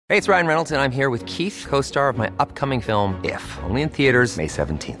Hey, it's Ryan Reynolds, and I'm here with Keith, co-star of my upcoming film, If, only in theaters May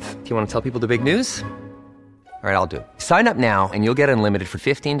 17th. Do you want to tell people the big news? All right, I'll do it. Sign up now and you'll get unlimited for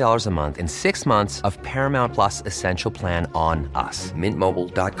 $15 a month and 6 months of Paramount Plus Essential Plan on us.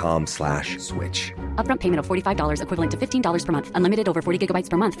 MintMobile.com/switch. Upfront payment of $45 equivalent to $15 per month. Unlimited over 40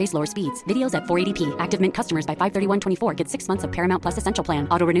 gigabytes per month. Face lower speeds. Videos at 480p. Active Mint customers by 531.24 get 6 months of Paramount Plus Essential Plan.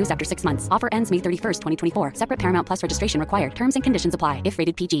 Auto renews after 6 months. Offer ends May 31st, 2024. Separate Paramount Plus registration required. Terms and conditions apply if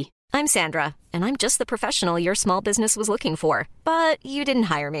rated PG. I'm Sandra, and I'm just the professional your small business was looking for. But you didn't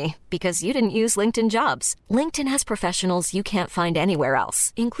hire me because you didn't use LinkedIn Jobs. LinkedIn has professionals you can't find anywhere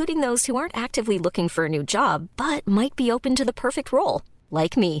else, including those who aren't actively looking for a new job, but might be open to the perfect role,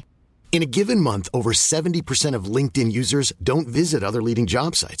 like me. In a given month, over 70% of LinkedIn users don't visit other leading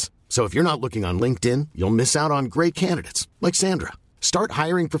job sites. So if you're not looking on LinkedIn, you'll miss out on great candidates like Sandra. Start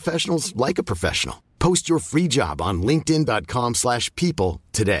hiring professionals like a professional. Post your free job on linkedin.com/people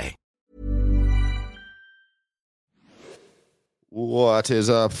today. What is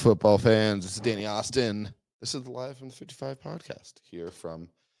up, football fans? This is Danny Austin. This is the Live from the 55 podcast here from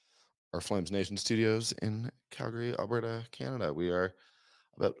our Flames Nation studios in Calgary, Alberta, Canada. We are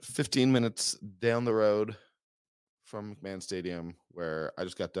about 15 minutes down the road from McMahon Stadium, where I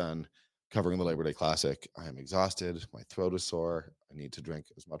just got done covering the Labor Day Classic. I am exhausted. My throat is sore. I need to drink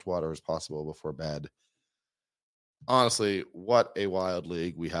as much water as possible before bed. Honestly, what a wild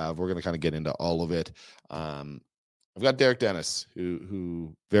league we have. We're going to kind of get into all of it. I've got Derek Dennis,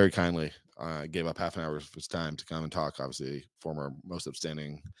 who very kindly gave up half an hour of his time to come and talk. Obviously, former most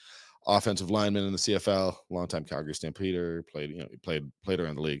outstanding offensive lineman in the CFL, longtime Calgary Stampeder, played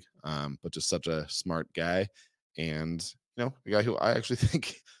around the league, but just such a smart guy, and a guy who I actually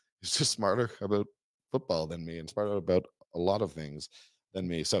think is just smarter about football than me and smarter about a lot of things than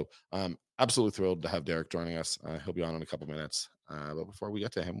me. So absolutely thrilled to have Derek joining us. He'll be on in a couple minutes, but before we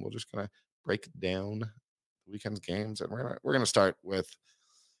get to him, we're just gonna break down weekend's games, and we're gonna start with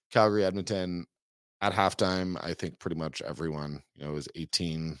Calgary Edmonton at halftime. I think pretty much everyone was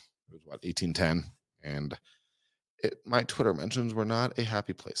 18-10, and my Twitter mentions were not a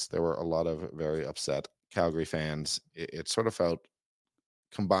happy place. There were a lot of very upset Calgary fans. It sort of felt,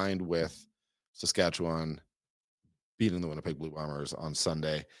 combined with Saskatchewan beating the Winnipeg Blue Bombers on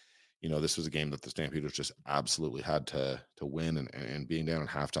Sunday, this was a game that the Stampeders just absolutely had to win, and being down at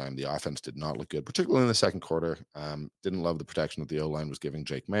halftime, the offense did not look good, particularly in the second quarter. Didn't love the protection that the O-line was giving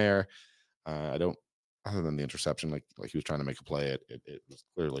Jake Maier. Other than the interception, like he was trying to make a play, it was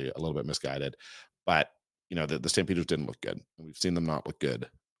clearly a little bit misguided. But, the Stampeders didn't look good, and we've seen them not look good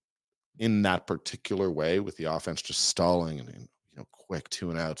in that particular way, with the offense just stalling and quick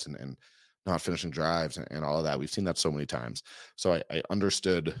 2-and-outs and not finishing drives and all of that. We've seen that so many times. So I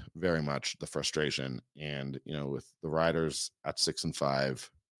understood very much the frustration. And, with the Riders at 6-5,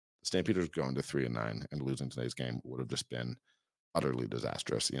 the Stampeders going to 3-9 and losing today's game would have just been utterly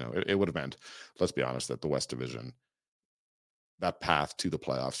disastrous. It would have meant, let's be honest, that the West Division, that path to the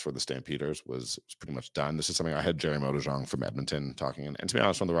playoffs for the Stampeders was pretty much done. This is something I had Jerry Modejong from Edmonton talking. And to be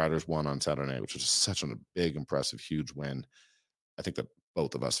honest, when the Riders won on Saturday night, which was such a big, impressive, huge win, I think that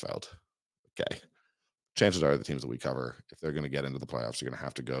both of us felt, okay, chances are the teams that we cover, if they're going to get into the playoffs, are going to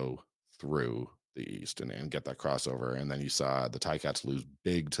have to go through the East and get that crossover. And then you saw the Ticats lose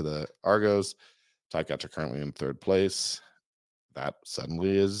big to the Argos. Ticats are currently in third place. That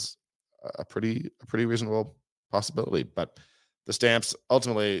suddenly is a pretty reasonable possibility. But the Stamps,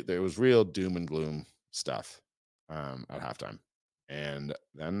 ultimately, there was real doom and gloom stuff at halftime. And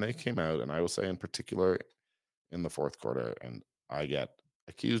then they came out, and I will say in particular in the fourth quarter, and I get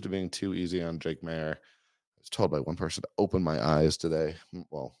accused of being too easy on Jake Maier. I was told by one person to open my eyes today.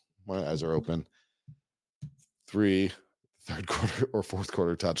 Well, my eyes are open. 3 third quarter or fourth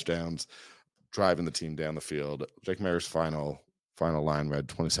quarter touchdowns, driving the team down the field. Jake Maier's final line read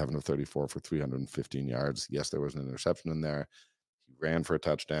 27 of 34 for 315 yards. Yes, there was an interception in there. He ran for a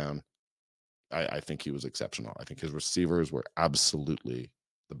touchdown. I think he was exceptional. I think his receivers were absolutely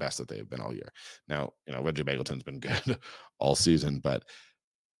the best that they've been all year. Now, Reggie Bagleton's been good all season, but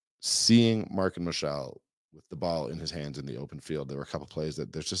seeing Marken Michel with the ball in his hands in the open field, there were a couple plays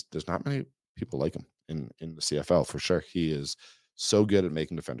that there's not many people like him in the CFL for sure. He is so good at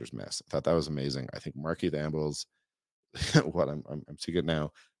making defenders miss. I thought that was amazing. I think Markeith Ambles, what I'm seeing it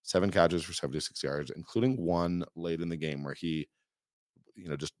now, 7 catches for 76 yards, including one late in the game where he,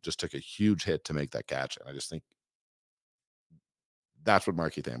 just took a huge hit to make that catch. And I just think that's what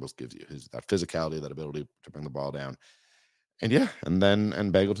Markeith Ambles gives you, that physicality, that ability to bring the ball down. And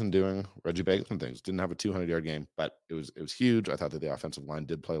Bagleton doing Reggie Bagleton things. Didn't have a 200-yard game, but it was huge. I thought that the offensive line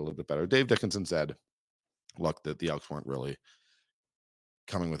did play a little bit better. Dave Dickenson said, look, that the Elks weren't really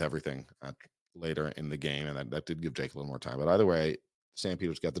coming with everything later in the game, and that did give Jake a little more time. But either way,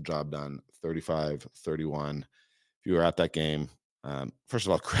 Stampeders got the job done, 35-31. If you were at that game, first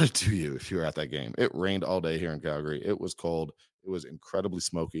of all, credit to you if you were at that game. It rained all day here in Calgary. It was cold. It was incredibly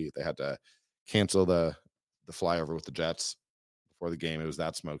smoky. They had to cancel the flyover with the Jets before the game. It was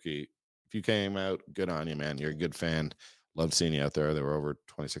that smoky. If you came out, good on you, man. You're a good fan. Loved seeing you out there. There were over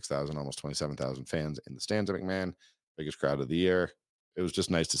 26,000, almost 27,000 fans in the stands at McMahon. Biggest crowd of the year. It was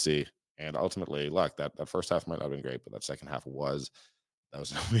just nice to see. And ultimately, look, that first half might not have been great, but that second half was. That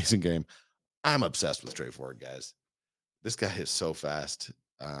was an amazing game. I'm obsessed with Trey Ford, guys. This guy is so fast.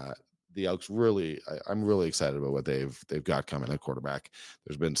 The Elks really, I'm really excited about what they've got coming at quarterback.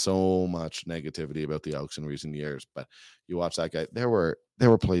 There's been so much negativity about the Elks in recent years, but you watch that guy. There were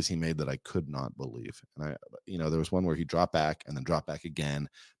plays he made that I could not believe, and there was one where he dropped back and then dropped back again,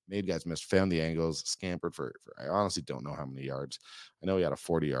 made guys miss, found the angles, scampered for I honestly don't know how many yards. I know he had a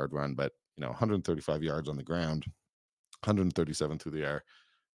 40-yard run, but 135 yards on the ground, 137 through the air.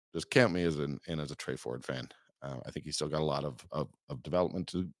 Just count me as a Trey Ford fan. I think he's still got a lot of development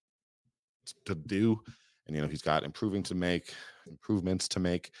to do, and he's got improvements to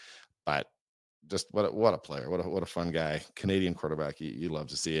make. But just what a player, what a fun guy, Canadian quarterback. You love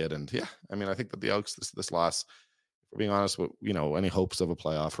to see it, and yeah, I mean, I think that the Elks this loss, if we're being honest, with any hopes of a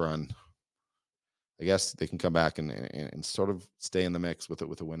playoff run, I guess they can come back and sort of stay in the mix with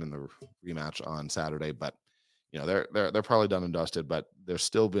a win in the rematch on Saturday. But they're probably done and dusted. But there's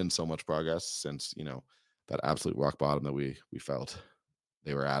still been so much progress since that absolute rock bottom that we felt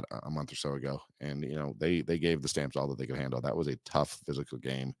they were at a month or so ago. And they gave the Stamps all that they could handle. That was a tough physical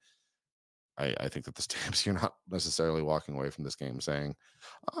game. I think that the Stamps, you're not necessarily walking away from this game saying,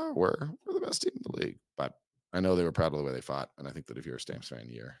 "Oh, we're the best team in the league," but I know they were proud of the way they fought, and I think that if you're a Stamps fan,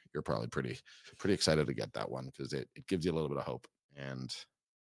 you're probably pretty excited to get that one because it gives you a little bit of hope, and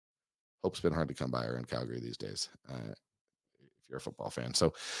hope's been hard to come by in Calgary these days. If you're a football fan,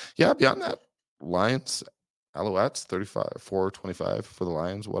 so yeah. Beyond that, Lions, Alouettes, 35-4-25 for the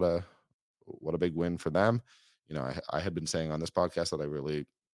Lions. What a big win for them. I had been saying on this podcast that I really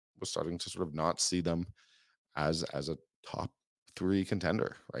was starting to sort of not see them as a top 3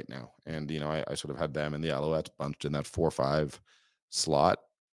 contender right now. And, I sort of had them and the Alouettes bunched in that 4-5 slot.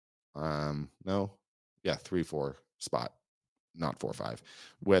 3-4 spot, not 4-5,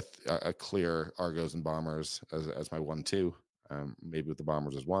 with a clear Argos and Bombers as my 1-2. Maybe with the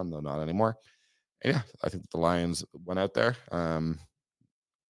Bombers as 1, though not anymore. And yeah, I think the Lions went out there.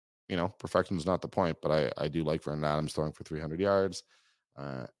 Perfection is not the point, but I do like Vernon Adams throwing for 300 yards.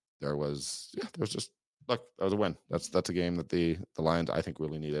 There was just, look, that was a win. That's a game that the Lions, I think,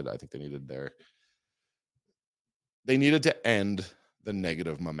 really needed. I think they needed to end the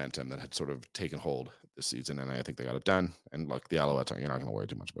negative momentum that had sort of taken hold this season, and I think they got it done. And look, the Alouettes, you're not going to worry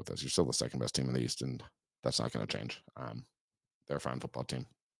too much about this. You're still the second best team in the East, and that's not going to change. They're a fine football team.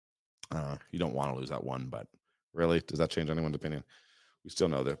 You don't want to lose that one, but really, does that change anyone's opinion? We still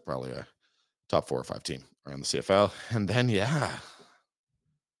know they're probably a top 4 or 5 team around the CFL. And then,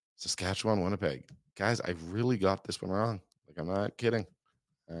 Saskatchewan, Winnipeg. Guys, I really got this one wrong. Like, I'm not kidding.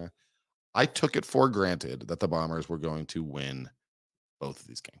 I took it for granted that the Bombers were going to win both of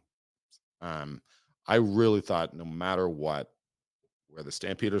these games. I really thought no matter what, where the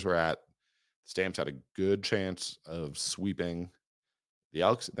Stampeders were at, the Stamps had a good chance of sweeping the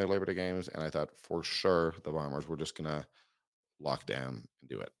Elks in their Labor Day games, and I thought for sure the Bombers were just going to lock down and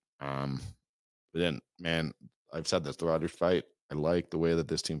do it. But then, man, I've said this, the Rogers fight, I like the way that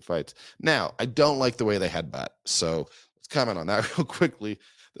this team fights. Now, I don't like the way they headbutt. So let's comment on that real quickly.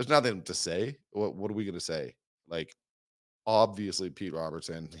 There's nothing to say. What are we going to say? Like, obviously, Pete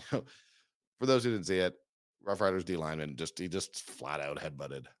Robertson, for those who didn't see it, Rough Riders D lineman, he just flat out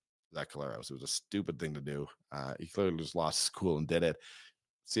headbutted Zach Collaros. It was a stupid thing to do. He clearly just lost his cool and did it.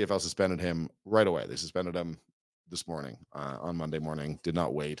 CFL suspended him right away. They suspended him this morning, on Monday morning, did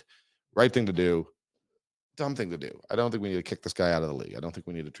not wait. Right thing to do. Dumb thing to do. I don't think we need to kick this guy out of the league. I don't think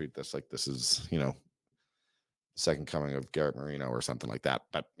we need to treat this like this is, the second coming of Garrett Marino or something like that.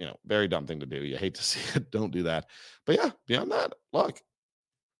 But, very dumb thing to do. You hate to see it. Don't do that. But yeah, beyond that, look,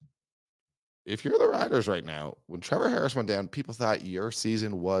 if you're the Riders right now, when Trevor Harris went down, people thought your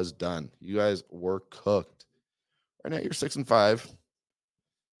season was done. You guys were cooked. Right now, you're 6-5.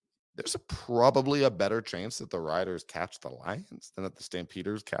 There's probably a better chance that the Riders catch the Lions than that the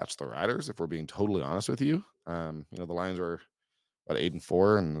Stampeders catch the Riders, if we're being totally honest with you. The Lions are about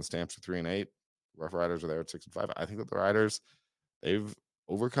 8-4, and the Stamps are 3-8. Rough Riders are there at 6-5. I think that the Riders, they've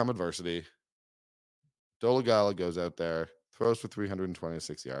overcome adversity. Dolegala goes out there, throws for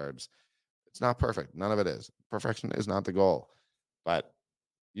 326 yards. It's not perfect. None of it is. Perfection is not the goal. But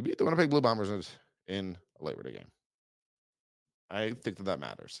you beat the Winnipeg Blue Bombers in a Labor Day game. I think that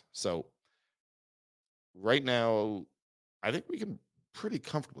matters. So right now, I think we can pretty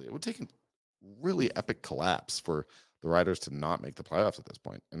comfortably. It would take a really epic collapse for the Riders to not make the playoffs at this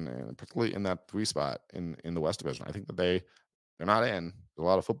point, and particularly in that 3 spot in the West Division. I think that they're not in. There's a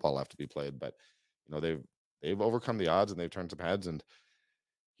lot of football left to be played, but they've overcome the odds and they've turned some heads. And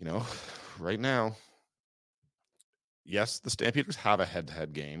right now, yes, the Stampeders have a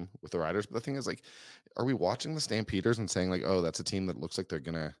head-to-head game with the Riders, but the thing is, like, are we watching the Stampeders and saying, like, oh, that's a team that looks like they're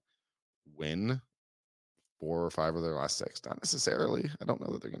gonna win 4 or 5 of their last 6? Not necessarily. I don't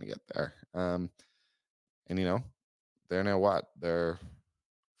know that they're gonna get there. And they're now what? They're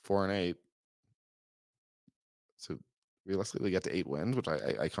 4-8. So realistically get to 8 wins, which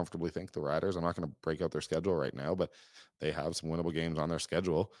I comfortably think the Riders. I'm not going to break out their schedule right now, but they have some winnable games on their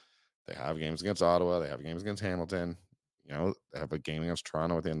schedule. They have games against Ottawa. They have games against Hamilton. They have a game against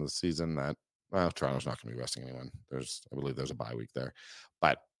Toronto at the end of the season that, Toronto's not going to be resting anyone. I believe there's a bye week there.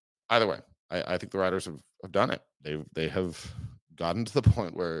 But either way, I think the Riders have done it. They have gotten to the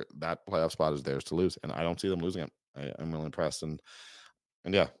point where that playoff spot is theirs to lose, and I don't see them losing it. I'm really impressed. And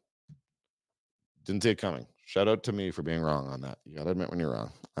yeah, didn't see it coming. Shout out to me for being wrong on that. You got to admit when you're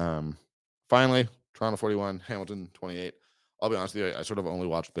wrong. Finally, Toronto 41, Hamilton 28. I'll be honest with you, I sort of only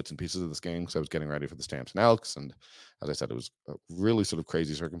watched bits and pieces of this game because I was getting ready for the Stamps and Elks. And as I said, it was really sort of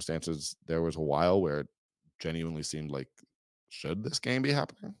crazy circumstances. There was a while where it genuinely seemed like, should this game be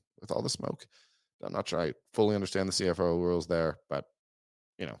happening with all the smoke? I'm not sure I fully understand the CFO rules there, but,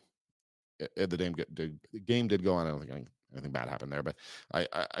 the game did go on. I don't think anything bad happened there, but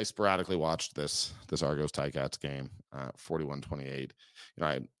I sporadically watched this Argos Ticats game, 41-28.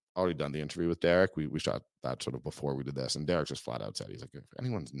 I already done the interview with Derek. We shot that sort of before we did this, and Derek just flat out said, he's like, if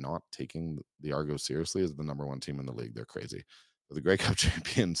anyone's not taking the Argos seriously as the number 1 team in the league, they're crazy. For the Grey Cup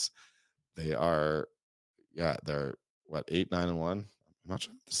champions, they are, they're what, 8-9-1. I'm not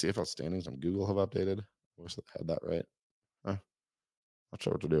sure the CFL standings on Google have updated. I wish they had that right. Not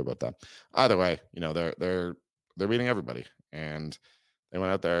sure what to do about that. Either way, they're beating everybody, and they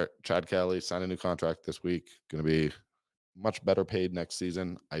went out there. Chad Kelly signed a new contract this week. Going to be much better paid next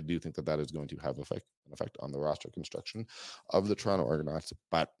season. I do think that is going to have an effect on the roster construction of the Toronto Argonauts.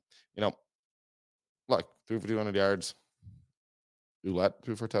 But look, 3 for 200 yards. Ouellette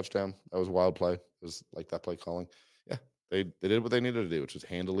threw for a touchdown. That was a wild play. It was like that play calling. Yeah, they did what they needed to do, which was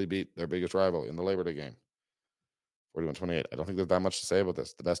handily beat their biggest rival in the Labor Day game. 41-28. I don't think there's that much to say about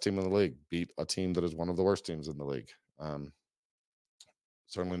this. The best team in the league beat a team that is one of the worst teams in the league.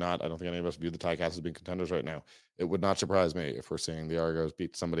 Certainly not. I don't think any of us view the Ticats as being contenders right now. It would not surprise me if we're seeing the Argos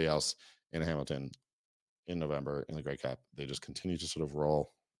beat somebody else in Hamilton in November in the Grey Cup. They just continue to sort of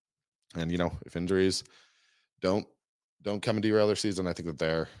roll. And, if injuries don't come and derail their season, I think that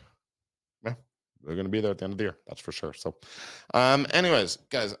they're going to be there at the end of the year. That's for sure. So, anyways,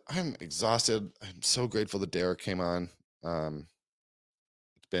 guys, I'm exhausted. I'm so grateful that Derek came on.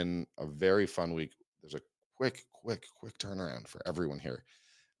 It's been a very fun week. There's a quick turnaround for everyone here.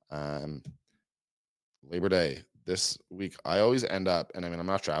 Labor Day this week, I always end up, and I'm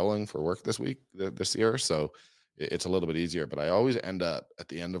not traveling for work this year, so it's a little bit easier, but I always end up at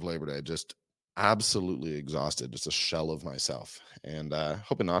the end of Labor Day just absolutely exhausted, just a shell of myself, and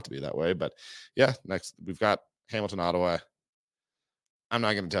hoping not to be that way. But yeah, next we've got Hamilton, Ottawa. I'm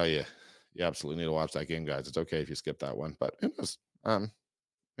not going to tell you absolutely need to watch that game, guys. It's okay if you skip that one, but who knows?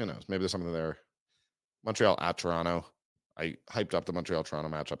 Maybe there's something there. Montreal at Toronto. I hyped up the Montreal-Toronto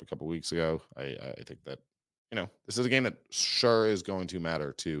matchup a couple weeks ago. I think that this is a game that sure is going to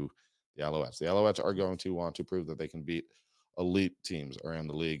matter to the Alouettes. The Alouettes are going to want to prove that they can beat elite teams around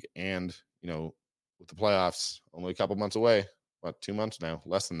the league, and with the playoffs only a couple months away, 2 months now,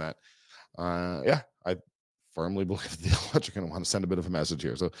 less than that. I firmly believe the Alouettes are going to want to send a bit of a message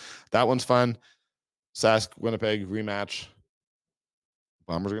here. So that one's fun. Sask, Winnipeg rematch.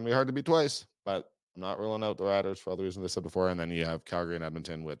 Bombers are going to be hard to beat twice, but I'm not ruling out the Riders for all the reasons I said before. And then you have Calgary and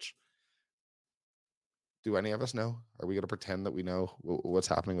Edmonton, which, do any of us know? Are we going to pretend that we know what's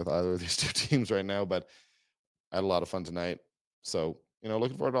happening with either of these 2 teams right now? But I had a lot of fun tonight. So,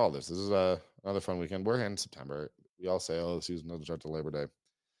 looking forward to all this. This is another fun weekend. We're in September. We all say, the season doesn't start till Labor Day.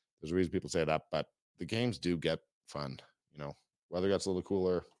 There's a reason people say that, but the games do get fun. Weather gets a little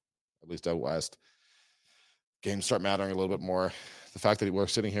cooler, at least out west. Games start mattering a little bit more. The fact that we're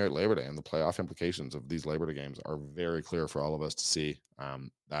sitting here at Labor Day and the playoff implications of these Labor Day games are very clear for all of us to see.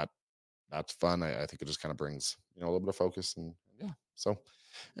 That's fun. I think it just kind of brings a little bit of focus, and yeah. So,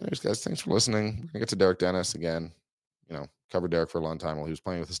 anyways, guys, thanks for listening. We're gonna get to Derek Dennis again. Covered Derek for a long time while he was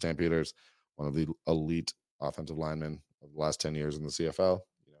playing with the Stampeders, one of the elite offensive linemen of the last 10 years in the CFL.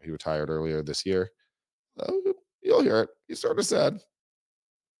 He retired earlier this year. You'll hear it. He sort of said,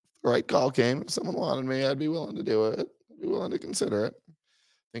 the right call came. If someone wanted me, I'd be willing to do it. I'd be willing to consider it.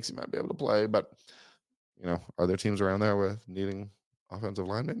 Thinks he might be able to play, but are there teams around there with needing offensive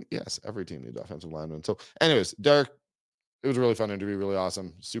linemen? Yes, every team needs offensive linemen. So, anyways, Derek, it was a really fun interview, really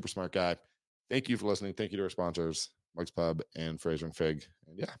awesome, super smart guy. Thank you for listening. Thank you to our sponsors, Mike's Pub and Fraser and Fig.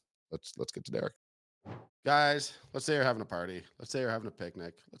 And yeah, let's get to Derek. Guys, let's say you're having a party. Let's say you're having a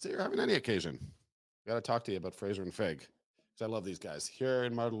picnic. Let's say you're having any occasion. I got to talk to you about Fraser and Fig because I love these guys. Here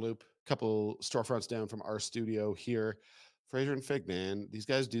in Marda Loop, a couple storefronts down from our studio here. Fraser and Fig, man, these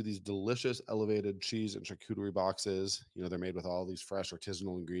guys do these delicious elevated cheese and charcuterie boxes. They're made with all these fresh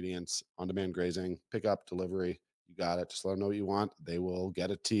artisanal ingredients, on-demand grazing, pick up, delivery. You got it. Just let them know what you want. They will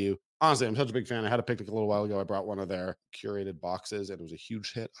get it to you. Honestly, I'm such a big fan. I had a picnic a little while ago. I brought one of their curated boxes, and it was a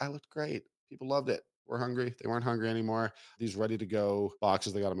huge hit. I looked great. People loved it. We're hungry. They weren't hungry anymore. These ready-to-go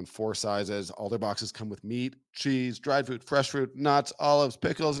boxes, they got them in 4 sizes. All their boxes come with meat, cheese, dried fruit, fresh fruit, nuts, olives,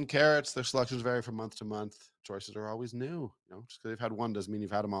 pickles, and carrots. Their selections vary from month to month. Choices are always new. Just because they've had one doesn't mean you've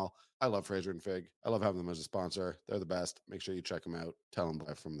had them all. I love Fraser and Fig. I love having them as a sponsor. They're the best. Make sure you check them out. Tell them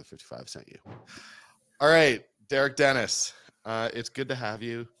Live from the 55 sent you. All right, Derek Dennis. It's good to have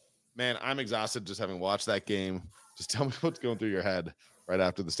you. Man, I'm exhausted just having watched that game. Just tell me what's going through your head right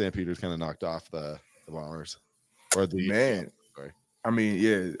after the Stampeders kind of knocked off the Bombers. Or the man. Sorry. I mean,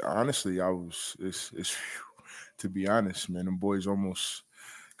 yeah, honestly, to be honest, man, them boys almost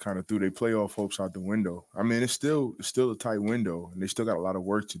kind of threw their playoff hopes out the window. I mean, it's still a tight window, and they still got a lot of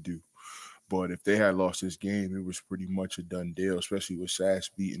work to do. But if they had lost this game, it was pretty much a done deal, especially with SAS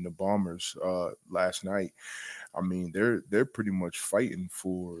beating the Bombers last night. I mean, they're pretty much fighting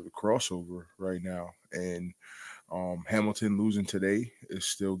for the crossover right now. And Hamilton losing today is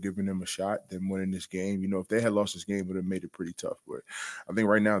still giving them a shot. Them winning this game. If they had lost this game, it would have made it pretty tough. But I think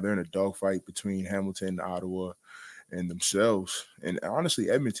right now they're in a dogfight between Hamilton, Ottawa, and themselves. And honestly,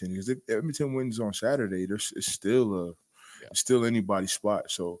 Edmonton, because if Edmonton wins on Saturday, it's still anybody's spot.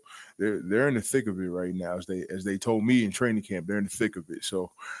 So they're in the thick of it right now. As they told me in training camp, they're in the thick of it.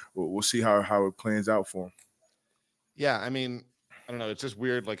 So we'll see how it plans out for them. Yeah, I mean, I don't know. It's just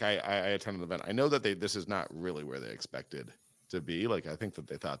weird. Like I attended the event. I know that this is not really where they expected to be. Like I think that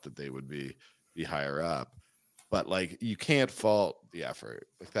they thought that they would be higher up, but like you can't fault the effort.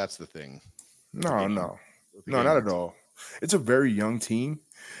 Like that's the thing. No, not at all. It's a very young team,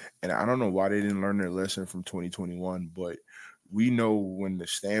 and I don't know why they didn't learn their lesson from 2021. But we know when the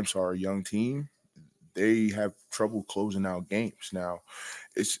Stamps are a young team, they have trouble closing out games. Now,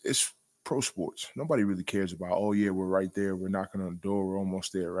 it's pro sports. Nobody really cares about, oh, yeah, we're right there. We're knocking on the door. We're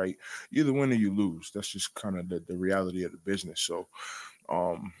almost there, right? You either win or you lose. That's just kind of the reality of the business. So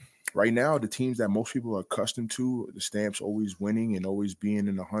right now, the teams that most people are accustomed to, the Stamps always winning and always being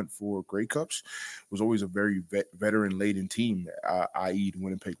in the hunt for Grey Cups, was always a very veteran-laden team, i.e. the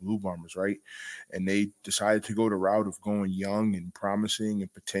Winnipeg Blue Bombers, right? And they decided to go the route of going young and promising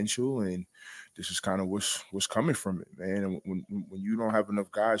and potential, and this is kind of what's coming from it, man. And when you don't have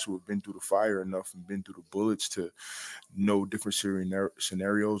enough guys who have been through the fire enough and been through the bullets to know different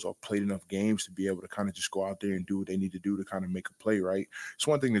scenarios or played enough games to be able to kind of just go out there and do what they need to do to kind of make a play, right? It's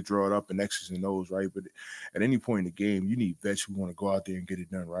one thing to draw it up in X's and O's, right? But at any point in the game, you need vets who want to go out there and get it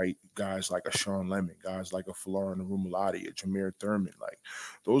done, right? Guys like a Sean Lemon, guys like a Folarin Rumulati, a Jameer Thurman, like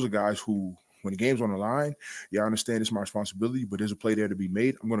those are guys who, when the game's on the line, I understand it's my responsibility, but there's a play there to be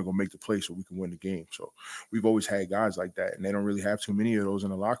made. I'm going to go make the play so we can win the game. So we've always had guys like that, and they don't really have too many of those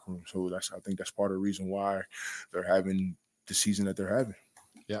in the locker room. So I think that's part of the reason why they're having the season that they're having.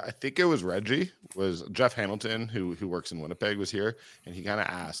 Yeah, I think it was Jeff Hamilton, who works in Winnipeg, was here, and he kind of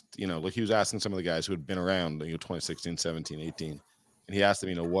asked, like he was asking some of the guys who had been around, 2016, 17, 18, and he asked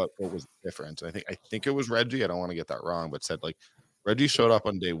them, what was the difference? And I think it was Reggie. I don't want to get that wrong, but said like, Reggie showed up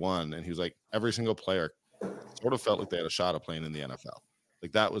on day one, and he was like, every single player sort of felt like they had a shot of playing in the NFL.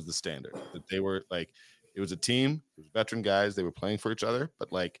 Like that was the standard. That they were like, it was a team, it was veteran guys, they were playing for each other,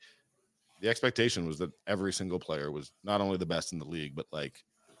 but like the expectation was that every single player was not only the best in the league, but like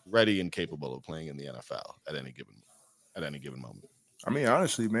ready and capable of playing in the NFL at any given moment. I mean,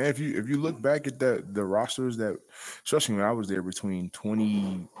 honestly, man, if you look back at the rosters that, especially when I was there between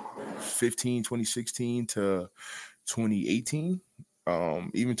 2015, 2016 to 2018,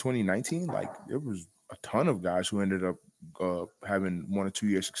 even 2019, like there was a ton of guys who ended up having 1 or 2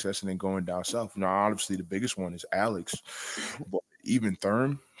 year success and then going down south. Now, obviously, the biggest one is Alex, but even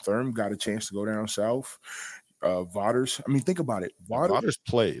Therm got a chance to go down south. Vaughters. I mean, think about it. Vaughters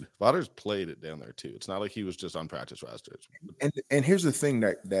played it down there too. It's not like he was just on practice rosters. And here's the thing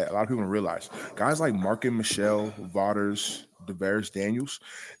that a lot of people don't realize: guys like Markin Michelle, Vaughters, Devaris Daniels,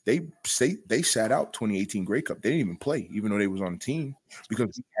 they sat out 2018 Grey Cup. They didn't even play, even though they was on the team,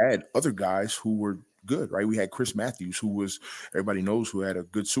 because we had other guys who were good, right? We had Chris Matthews, who was, everybody knows, who had a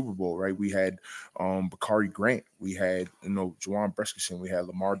good Super Bowl, right? We had Bakari Grant, we had Juwan Breskinson, we had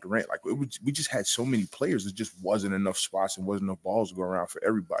Lamar Durant. Like we just had so many players. There just wasn't enough spots and wasn't enough balls to go around for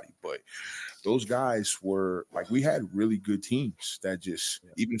everybody. But those guys were like, we had really good teams that just,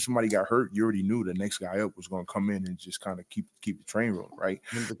 even if somebody got hurt, you already knew the next guy up was going to come in and just kind of keep the train rolling, right?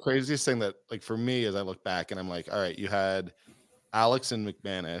 And the craziest thing that, like, for me, as I look back and I'm like, all right, you had Alex and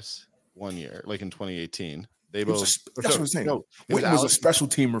McManus 1 year, like in 2018. They both. That's what I'm saying. Witten was a special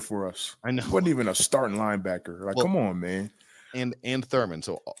teamer for us. I know. He wasn't even a starting linebacker. Like, come on, man. And Thurman.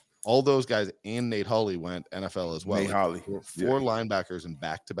 So all those guys and Nate Holley went NFL as well. Nate Holley. Four linebackers in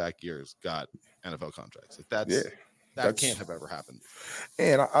back-to-back years got NFL contracts. Like that can't have ever happened.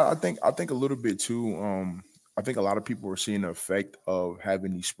 And I think a little bit too. I think a lot of people are seeing the effect of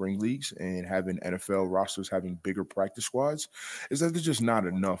having these spring leagues and having NFL rosters having bigger practice squads, is that there's just not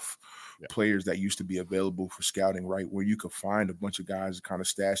enough players that used to be available for scouting, right? Where you could find a bunch of guys and kind of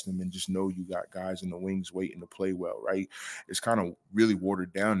stash them and just know you got guys in the wings waiting to play well, right? It's kind of really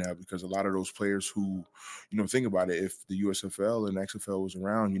watered down now because a lot of those players who, think about it, if the USFL and XFL was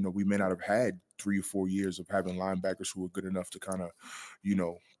around, we may not have had 3 or 4 years of having linebackers who were good enough to kind of,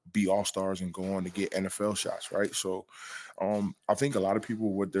 be all-stars and go on to get NFL shots, right? So I think a lot of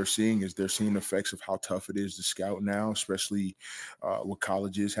people, what they're seeing is they're seeing effects of how tough it is to scout now, especially with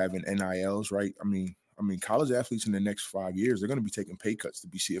colleges having NILs, right? I mean, college athletes in the next 5 years, they're going to be taking pay cuts to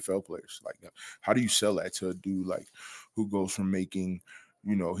be CFL players. Like, how do you sell that to a dude like who goes from making,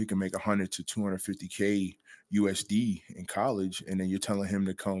 he can make 100 to 250K USD in college, and then you're telling him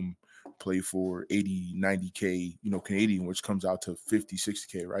to come play for 80, 90K, Canadian, which comes out to 50,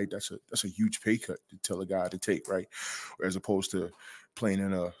 60K, right? That's a huge pay cut to tell a guy to take, right? As opposed to playing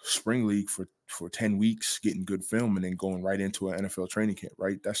in a spring league for 10 weeks, getting good film, and then going right into an NFL training camp,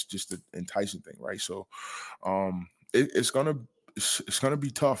 right? That's just the enticing thing, right? So it's gonna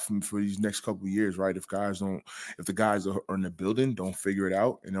be tough for these next couple of years, right? If the guys are in the building, don't figure it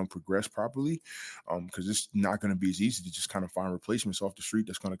out and don't progress properly, because it's not going to be as easy to just kind of find replacements off the street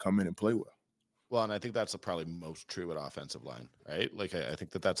that's going to come in and play well. Well, and I think that's probably most true at offensive line, right? Like, I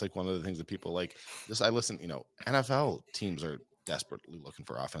think that's like one of the things that people like. I listen, NFL teams are desperately looking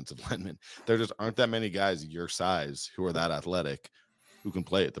for offensive linemen. There just aren't that many guys your size who are that athletic who can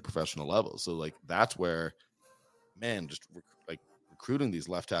play at the professional level. So, like, that's where, man, just recruiting these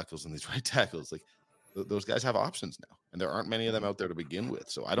left tackles and these right tackles, like those guys have options now, and there aren't many of them out there to begin with.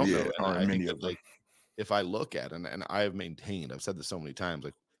 So I don't know. And I think that, like, if I look at and I have maintained, I've said this so many times,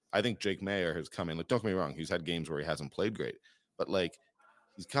 like, I think Jake Mayer has come in. Like, don't get me wrong, he's had games where he hasn't played great, but like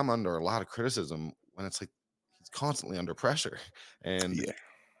he's come under a lot of criticism when it's like he's constantly under pressure. And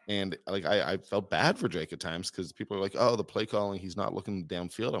like I felt bad for Jake at times because people are like, oh, the play calling, he's not looking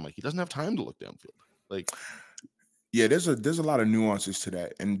downfield. I'm like, he doesn't have time to look downfield. Like, yeah, there's a lot of nuances to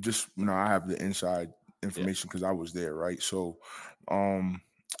that, and just I have the inside information because I was there, right? So,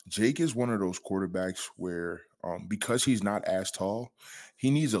 Jake is one of those quarterbacks where, because he's not as tall, he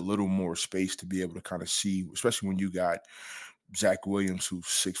needs a little more space to be able to kind of see, especially when you got Zach Williams, who's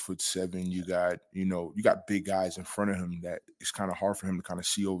 6'7". You got big guys in front of him that it's kind of hard for him to kind of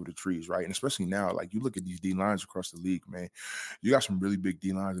see over the trees, right? And especially now, like, you look at these D lines across the league, man, you got some really big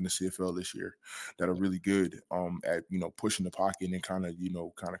D lines in the CFL this year that are really good at pushing the pocket and kind of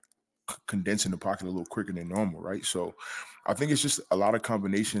condensing the pocket a little quicker than normal, right? So I think it's just a lot of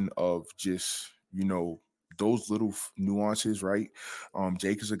combination of just those little nuances, right?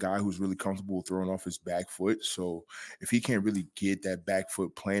 Jake is a guy who's really comfortable throwing off his back foot. So if he can't really get that back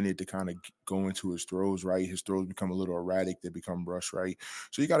foot planted to kind of go into his throws, right? His throws become a little erratic. They become rush, right?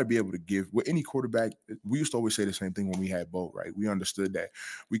 So you got to be able to give with any quarterback. We used to always say the same thing when we had Bo, right? We understood that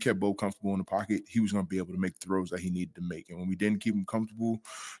we kept Bo comfortable in the pocket. He was going to be able to make throws that he needed to make. And when we didn't keep him comfortable,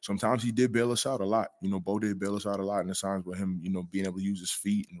 sometimes he did bail us out a lot. Bo did bail us out a lot in the times with him, being able to use his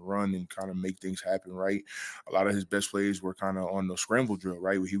feet and run and kind of make things happen, right? A lot of his best plays were kind of on the scramble drill,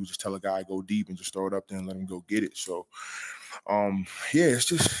 right? Where he would just tell a guy, go deep and just throw it up there and let him go get it. So,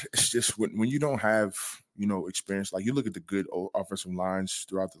 it's just when you don't have experience. Like you look at the good offensive lines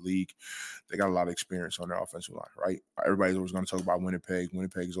throughout the league, they got a lot of experience on their offensive line, right? Everybody's always going to talk about Winnipeg.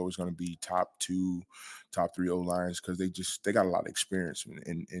 Winnipeg is always going to be top 2, top 3 O-lines because they got a lot of experience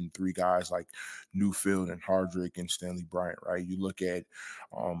in 3 guys like Newfield and Hardrick and Stanley Bryant, right? You look at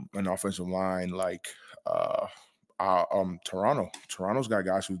an offensive line like Toronto. Toronto's got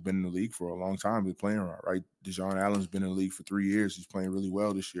guys who've been in the league for a long time. Been playing around, right? Deshaun Allen's been in the league for 3 years. He's playing really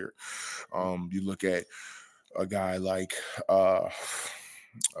well this year. You look at a guy like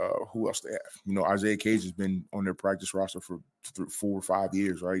who else they have? Isaiah Cage has been on their practice roster for 4 or 5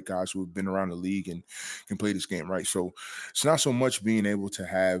 years, right? Guys who have been around the league and can play this game, right? So it's not so much being able to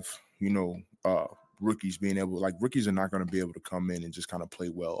have, rookies being able, like rookies are not going to be able to come in and just kind of play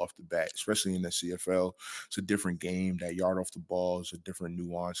well off the bat, especially in the CFL. It's a different game. That yard off the ball is a different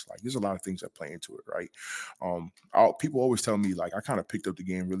nuance. Like there's a lot of things that play into it, right? People always tell me like I kind of picked up the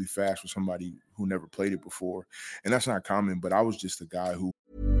game really fast with somebody who never played it before, and that's not common. But I was just a guy who.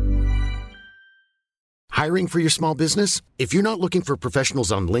 Hiring for your small business? If you're not looking for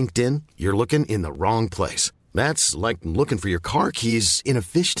professionals on LinkedIn, you're looking in the wrong place. That's like looking for your car keys in a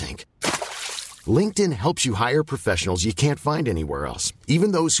fish tank. LinkedIn helps you hire professionals you can't find anywhere else,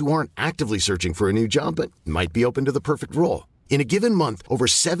 even those who aren't actively searching for a new job but might be open to the perfect role. In a given month, over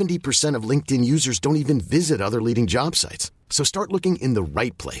 70% of LinkedIn users don't even visit other leading job sites. So start looking in the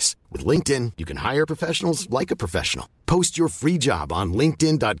right place. With LinkedIn, you can hire professionals like a professional. Post your free job on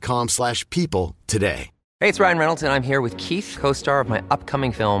linkedin.com/people today. Hey, it's Ryan Reynolds, and I'm here with Keith, co-star of my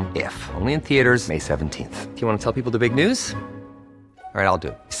upcoming film, If, only in theaters May 17th. Do you want to tell people the big news? All right, I'll do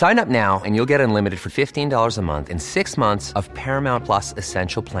it. Sign up now and you'll get unlimited for $15 a month and 6 months of Paramount Plus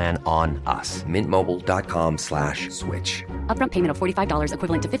Essential Plan on us. MintMobile.com/switch. Upfront payment of $45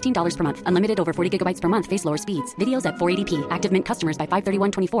 equivalent to $15 per month. Unlimited over 40 gigabytes per month. Face lower speeds. Videos at 480p. Active Mint customers by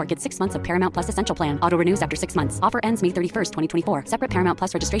 531.24 get 6 months of Paramount Plus Essential Plan. Auto renews after 6 months. Offer ends May 31st, 2024. Separate Paramount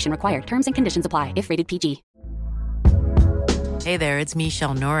Plus registration required. Terms and conditions apply if rated PG. Hey there, it's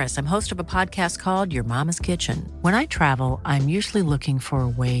Michelle Norris. I'm host of a podcast called Your Mama's Kitchen. When I travel, I'm usually looking for a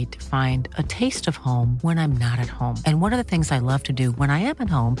way to find a taste of home when I'm not at home. And one of the things I love to do when I am at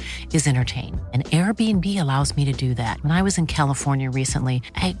home is entertain. And Airbnb allows me to do that. When I was in California recently,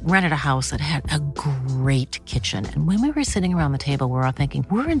 I rented a house that had a great kitchen. And when we were sitting around the table, we were all thinking,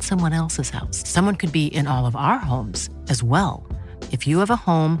 we're in someone else's house. Someone could be in all of our homes as well. If you have a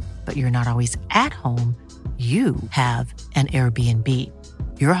home, but you're not always at home, you have an Airbnb.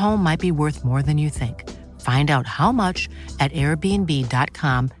 Your home might be worth more than you think. Find out how much at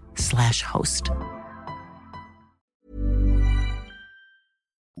airbnb.com/host.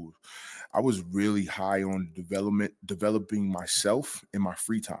 I was really high on developing myself in my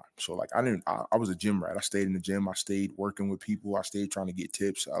free time. So like I was a gym rat. I stayed in the gym. I stayed working with people. I stayed trying to get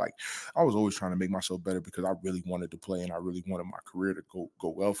tips. I was always trying to make myself better because I really wanted to play and I really wanted my career to go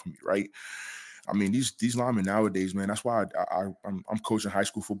well for me, right? I mean, these linemen nowadays, man. That's why I'm coaching high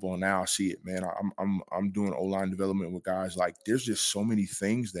school football now. I see it, man. I'm doing O-line development with guys. Like, there's just so many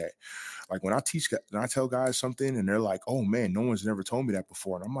things that, like, when I tell guys something, and they're like, "Oh man, no one's never told me that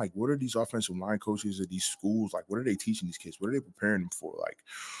before." And I'm like, "What are these offensive line coaches at these schools like? What are they teaching these kids? What are they preparing them for? Like,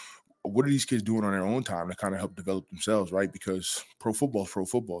 what are these kids doing on their own time to kind of help develop themselves, right? Because pro football is pro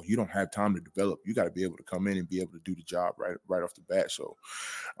football. You don't have time to develop. You got to be able to come in and be able to do the job right off the bat. So,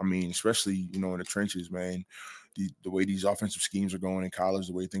 I mean, especially, in the trenches, man, the way these offensive schemes are going in college,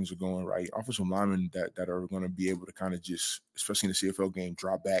 the way things are going, right? Offensive linemen that are going to be able to kind of just, especially in the CFL game,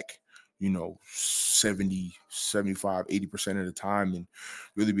 drop back, 70, 75, 80% of the time and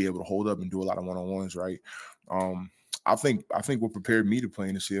really be able to hold up and do a lot of one-on-ones, right? I think what prepared me to play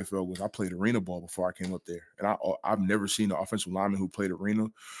in the CFL was I played arena ball before I came up there. And I've never seen an offensive lineman who played arena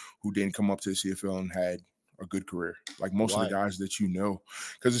who didn't come up to the CFL and had a good career. Like most of the guys that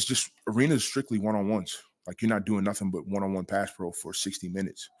because it's just arena is strictly one-on-ones. Like you're not doing nothing but one-on-one pass pro for 60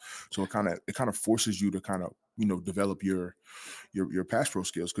 minutes. So it kind of forces you to kind of, develop your pass pro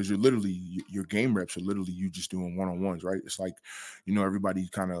skills because your game reps are literally you just doing one-on-ones, right? It's like, everybody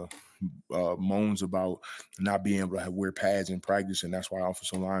kind of moans about not being able to wear pads in practice, and that's why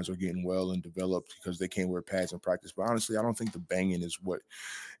offensive lines are getting well and developed because they can't wear pads in practice. But honestly, I don't think the banging is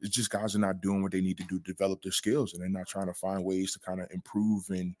it's just guys are not doing what they need to do to develop their skills, and they're not trying to find ways to kind of improve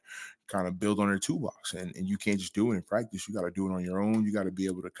and kind of build on their toolbox. And you can't just do it in practice. You got to do it on your own. You got to be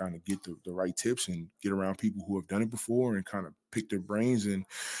able to kind of get the right tips and get around people who have done it before and kind of pick their brains, and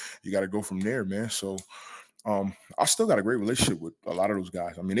you got to go from there, man. So I still got a great relationship with a lot of those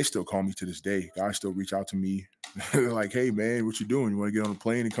guys. I mean, they still call me to this day. Guys still reach out to me. They're like, "Hey, man, what you doing? You want to get on a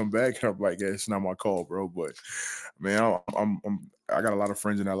plane and come back?" And I'm like, "Yeah, it's not my call, bro." But man, I got a lot of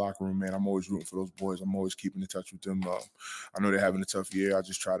friends in that locker room, man. I'm always rooting for those boys. I'm always keeping in touch with them. I know they're having a tough year. I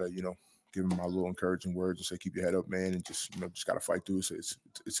just try to, give them my little encouraging words and say, "Keep your head up, man," and just got to fight through it.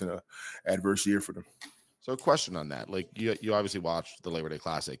 It's an adverse year for them. So a question on that, like you obviously watched the Labor Day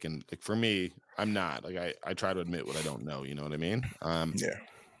Classic, and like for me, I'm not like I try to admit what I don't know. You know what I mean? Yeah.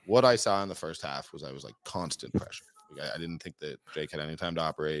 What I saw in the first half was like constant pressure. Like I didn't think that Jake had any time to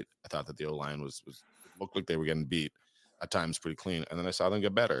operate. I thought that the O-line was looked like they were getting beat at times pretty clean, and then I saw them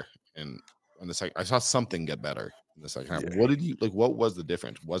get better. And on the second, I saw something get better in the second half. Yeah. What did you like? What was the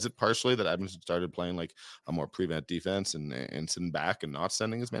difference? Was it partially that Edmonton started playing like a more prevent defense and sitting back and not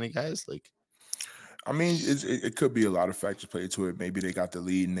sending as many guys? Like, I mean, it could be a lot of factors played to it. Maybe they got the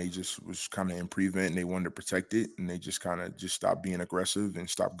lead and they just was kind of in prevent and they wanted to protect it, and they just kind of just stopped being aggressive and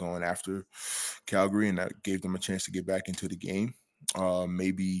stopped going after Calgary, and that gave them a chance to get back into the game.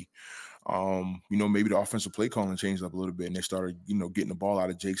 Maybe the offensive play calling changed up a little bit, and they started, getting the ball out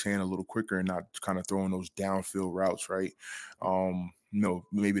of Jake's hand a little quicker and not kind of throwing those downfield routes, right?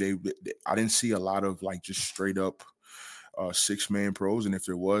 Maybe I didn't see a lot of like just straight up 6-man pros, and if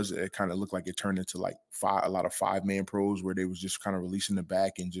there was, it kind of looked like it turned into like a lot of 5-man pros where they was just kind of releasing the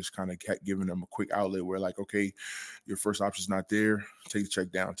back and just kind of kept giving them a quick outlet where like, okay, your first option's not there, take the check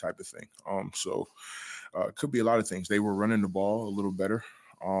down type of thing. So it could be a lot of things. They were running the ball a little better.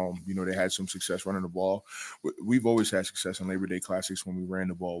 They had some success running the ball. We've always had success in Labor Day Classics when we ran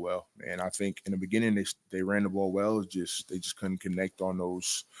the ball well. And I think in the beginning they ran the ball well. They just couldn't connect on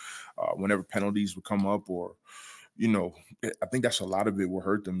those whenever penalties would come up, or I think that's a lot of it. What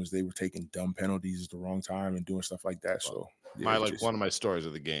hurt them is they were taking dumb penalties at the wrong time and doing stuff like that. So one of my stories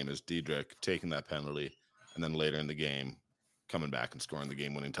of the game is Diedrich taking that penalty and then later in the game coming back and scoring the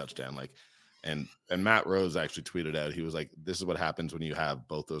game-winning touchdown. Like, and Matt Rose actually tweeted out, he was like, "This is what happens when you have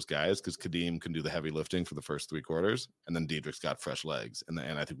both those guys, because Kadeem can do the heavy lifting for the first 3 quarters, and then Diedrich's got fresh legs." And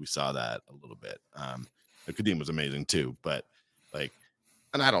I think we saw that a little bit. Kadeem was amazing too, but like,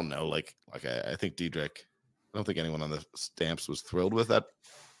 and I don't know, like I think Diedrich. I don't think anyone on the Stamps was thrilled with that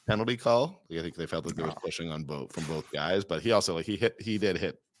penalty call. Like, I think they felt like there was pushing on from both guys, but he also he did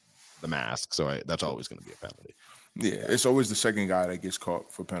hit the mask, so that's always going to be a penalty. Yeah, it's always the second guy that gets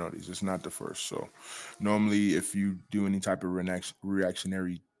caught for penalties. It's not the first. So normally, if you do any type of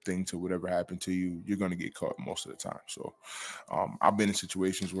reactionary thing to whatever happened to you, you're going to get caught most of the time. So I've been in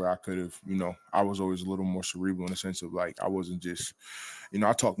situations where I could have, I was always a little more cerebral in the sense of like I wasn't just,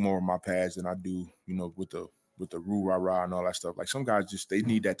 I talk more on my pads than I do, with the roo rah rah and all that stuff. Like some guys they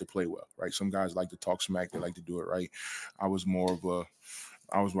need that to play well, right? Some guys like to talk smack, they like to do it right. I was more of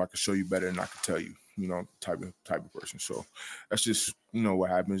I could show you better than I could tell you, type of person. So that's just,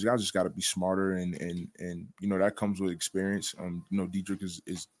 what happens. I just got to be smarter and that comes with experience. Diedrich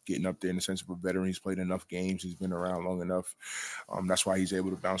is getting up there in the sense of a veteran. He's played enough games. He's been around long enough. That's why he's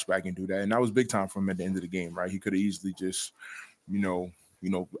able to bounce back and do that. And that was big time for him at the end of the game, right? He could have easily just,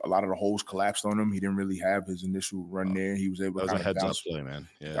 a lot of the holes collapsed on him. He didn't really have his initial run there. He was able to kind of heads up play, man.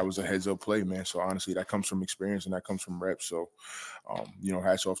 Yeah. That was a heads up play, man. So honestly, that comes from experience and that comes from reps. So,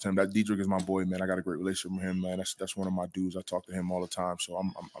 hats off to him. That Diedrich is my boy, man. I got a great relationship with him, man. That's one of my dudes. I talk to him all the time. So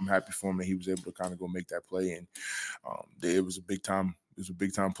I'm happy for him that he was able to kind of go make that play. And it was a big time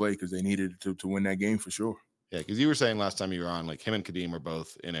play because they needed it to win that game for sure. Yeah, because you were saying last time you were on, like him and Kadeem are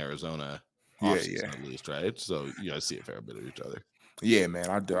both in Arizona. Yeah. At least, right? So you guys see a fair bit of each other. Yeah,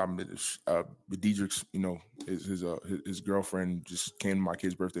 man. Diedrich's, his girlfriend just came to my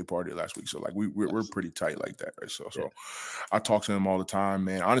kid's birthday party last week. So like we're pretty tight like that, right? So I talk to him all the time,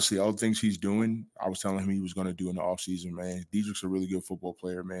 man. Honestly, all the things he's doing, I was telling him he was going to do in the offseason, man. Diedrich's a really good football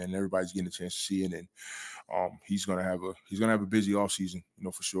player, man. Everybody's getting a chance to see it, and he's gonna have a busy offseason,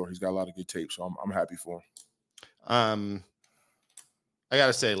 for sure. He's got a lot of good tape, so I'm happy for him. I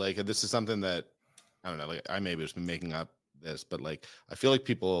gotta say, like, this is something that I don't know, like I maybe just been making up this, but like I feel like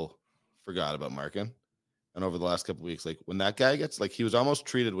people forgot about Markin. And over the last couple of weeks, like when that guy gets, like, he was almost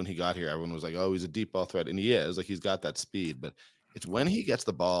treated when he got here, everyone was like, oh, he's a deep ball threat, and he is, like, he's got that speed, but it's when he gets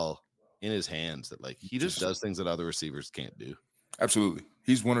the ball in his hands that like he just does things that other receivers can't do. Absolutely.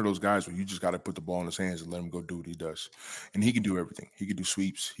 He's one of those guys where you just got to put the ball in his hands and let him go do what he does. And he can do everything. He can do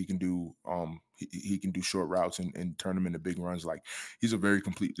sweeps. He can do he can do short routes and turn them into big runs. Like, he's a very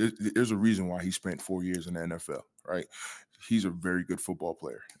complete. There's a reason why he spent 4 years in the NFL, right? He's a very good football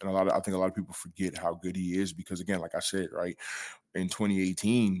player. And I think a lot of people forget how good he is because, again, like I said, right, in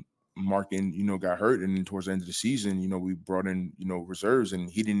 2018, Markin, got hurt, and then towards the end of the season, we brought in, reserves, and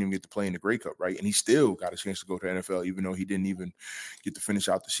he didn't even get to play in the Grey Cup, right? And he still got a chance to go to the NFL, even though he didn't even get to finish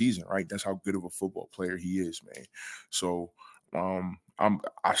out the season, right? That's how good of a football player he is, man. So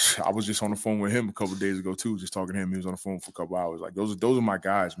I was just on the phone with him a couple of days ago too, just talking to him. He was on the phone for a couple hours. Like those are my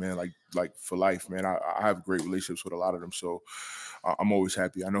guys, man. Like for life, man. I have great relationships with a lot of them, so I'm always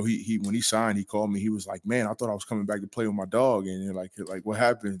happy. I know he when he signed, he called me. He was like, "Man, I thought I was coming back to play with my dog," and like what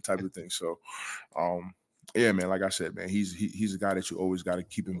happened, type of thing. So, yeah, man. Like I said, man, he's a guy that you always got to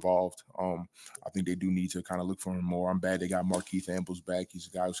keep involved. I think they do need to kind of look for him more. I'm bad they got Markeith Ambles back. He's a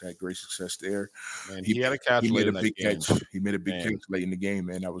guy who's had great success there. Man, he had a catch. He made a big catch. He made a big catch late in the game,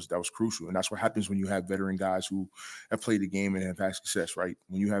 man. That was crucial, and that's what happens when you have veteran guys who have played the game and have had success, right?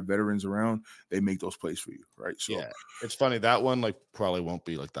 When you have veterans around, they make those plays for you, right? So yeah, it's funny that one probably won't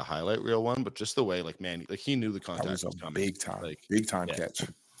be the highlight reel one, but just the way he knew the contact was coming. big time catch.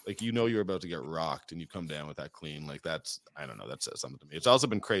 You're about to get rocked and you come down with that clean. That says something to me. It's also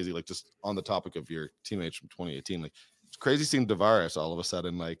been crazy, just on the topic of your teammates from 2018. It's crazy seeing Tavares all of a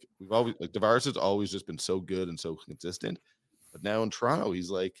sudden. We've always Tavares has always just been so good and so consistent. But now in Toronto,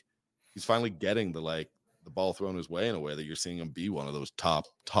 he's finally getting the ball thrown his way in a way that you're seeing him be one of those top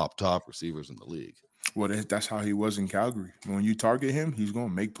receivers in the league. Well, that's how he was in Calgary. When you target him, he's going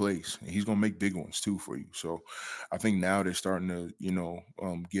to make plays, and he's going to make big ones too for you. So I think now they're starting to,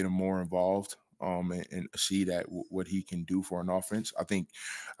 get him more involved and see that what he can do for an offense. I think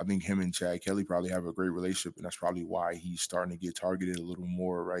him and Chad Kelly probably have a great relationship, and that's probably why he's starting to get targeted a little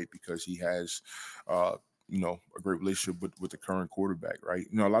more, right? Because he has a great relationship with the current quarterback, right?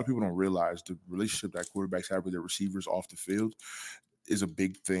 A lot of people don't realize the relationship that quarterbacks have with their receivers off the field is a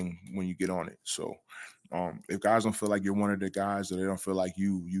big thing when you get on it. So if guys don't feel like you're one of the guys, or they don't feel like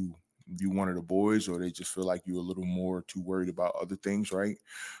you one of the boys, or they just feel like you're a little more too worried about other things, right?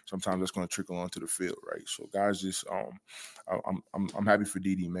 Sometimes that's going to trickle onto the field, right? So guys, just I'm happy for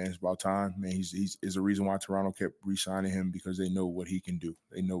Dede, man. It's about time, man. He's a reason why Toronto kept re-signing him, because they know what he can do.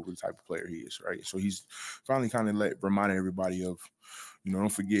 They know what type of player he is, right? So he's finally kind of reminding everybody of, don't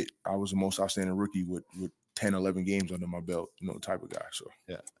forget, I was the most outstanding rookie with 10, 11 games under my belt, type of guy. So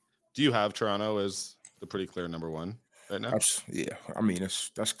yeah. Do you have Toronto as the pretty clear number one right now? Yeah. I mean,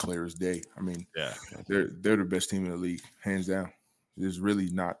 that's clear as day. I mean, yeah, they're the best team in the league, hands down. There's really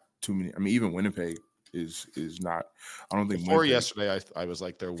not too many. I mean, even Winnipeg is not. I don't think. Before yesterday, I was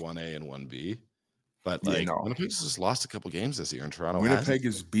like they're 1A and 1B, but Winnipeg's just lost a couple games this year, and Toronto. Winnipeg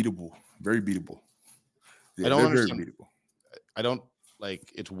is beatable, very beatable. Yeah, I don't understand. Very beatable. I don't.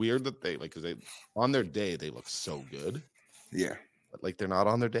 It's weird that they because they on their day they look so good. Yeah. But they're not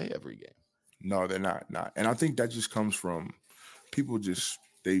on their day every game. No, they're not. And I think that just comes from people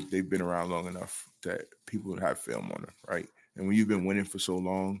they've been around long enough that people have film on them, right? And when you've been winning for so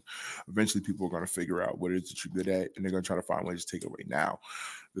long, eventually people are going to figure out what it is that you're good at, and they're going to try to find ways to take it away. Now,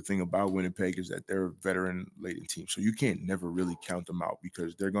 the thing about Winnipeg is that they're a veteran-laden team, so you can't never really count them out,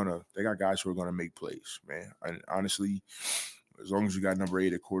 because they got guys who are going to make plays, man. And honestly, as long as you got number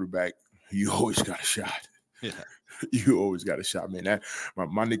 8 at quarterback, you always got a shot. Yeah, you always got a shot, man. That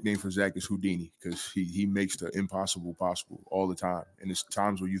my nickname for Zach is Houdini, because he makes the impossible possible all the time. And it's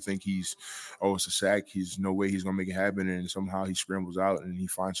times where you think it's a sack, he's no way he's gonna make it happen, and somehow he scrambles out and he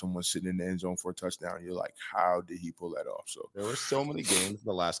finds someone sitting in the end zone for a touchdown. You're like, how did he pull that off? So there were so many games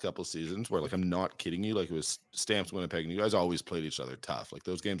the last couple of seasons where, I'm not kidding you, it was Stamps, Winnipeg, and you guys always played each other tough.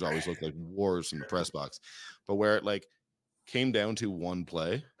 Those games always looked like wars in the press box, but where it came down to one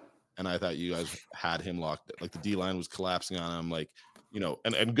play. And I thought you guys had him locked. The D line was collapsing on him,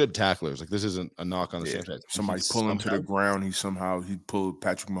 and good tacklers. This isn't a knock on the same side. Somebody pull him to the ground. He pulled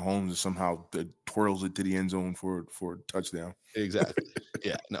Patrick Mahomes and somehow twirls it to the end zone for a touchdown. Exactly.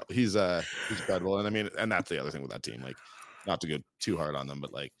 Yeah. No, he's incredible. And and that's the other thing with that team. Not to go too hard on them,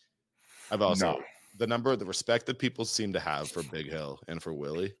 but I've also the respect that people seem to have for Big Hill and for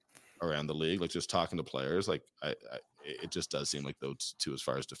Willie around the league, just talking to players, it just does seem like those two, as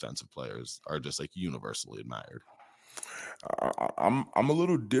far as defensive players, are just universally admired. I'm a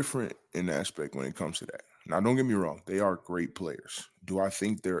little different in the aspect when it comes to that. Now, don't get me wrong; they are great players. Do I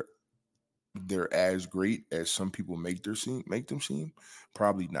think they're as great as some people make them seem?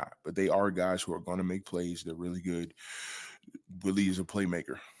 Probably not. But they are guys who are going to make plays. They're really good. Willie is a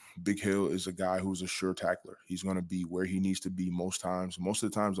playmaker. Big Hill is a guy who's a sure tackler. He's going to be where he needs to be most times. Most of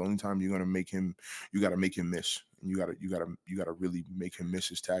the times, the only time you're going to make him, you got to make him miss. and you gotta really make him miss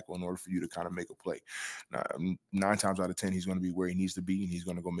his tackle in order for you to kind of make a play. Now, 9 times out of 10, he's going to be where he needs to be, and he's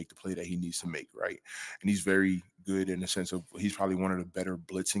going to go make the play that he needs to make, right? And he's very good in the sense of he's probably one of the better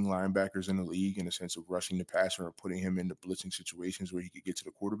blitzing linebackers in the league in the sense of rushing the passer or putting him into blitzing situations where he could get to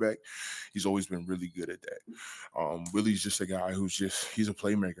the quarterback. He's always been really good at that. Willie's just a guy he's a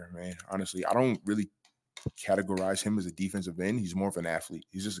playmaker, man. Honestly, I don't really categorize him as a defensive end. He's more of an athlete.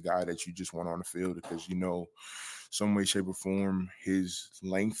 He's just a guy that you just want on the field because, some way, shape, or form, his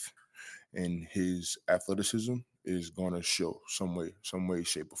length and his athleticism is going to show some way,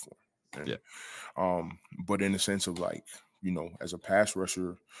 shape, or form. And, but in the sense of as a pass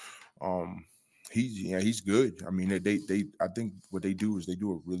rusher, he's good. I mean, I think what they do is they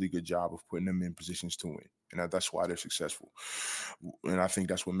do a really good job of putting them in positions to win. And that's why they're successful. And I think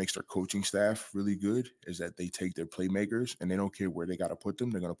that's what makes their coaching staff really good is that they take their playmakers and they don't care where they got to put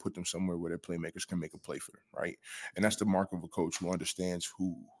them. They're going to put them somewhere where their playmakers can make a play for them, right? And that's the mark of a coach who understands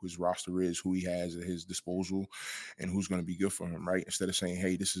who his roster is, who he has at his disposal, and who's going to be good for him, right? Instead of saying,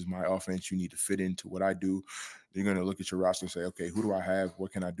 hey, this is my offense, you need to fit into what I do. You're going to look at your roster and say, okay, who do I have?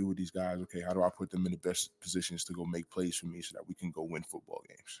 What can I do with these guys? Okay, how do I put them in the best positions to go make plays for me so that we can go win football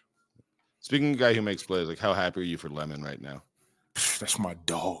games? Speaking of a guy who makes plays, how happy are you for Lemon right now? That's my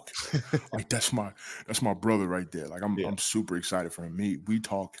dog. That's my brother right there. I'm super excited for him. We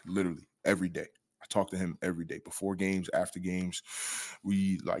talk literally every day. I talk to him every day, before games, after games.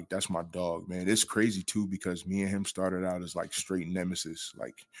 That's my dog, man. It's crazy too because me and him started out as straight nemesis.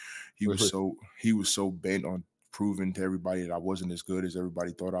 He was so bent on proving to everybody that I wasn't as good as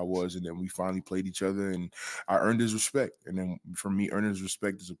everybody thought I was. And then we finally played each other and I earned his respect. And then for me, earning his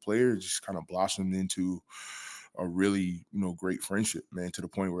respect as a player, it just kind of blossomed into a really, great friendship, man, to the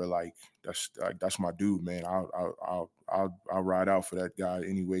point where that's my dude, man. I'll ride out for that guy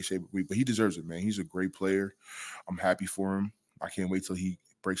any way, shape, or way, but he deserves it, man. He's a great player. I'm happy for him. I can't wait till he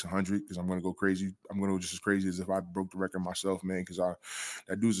breaks 100 because I'm going to go crazy. I'm going to go just as crazy as if I broke the record myself, man, because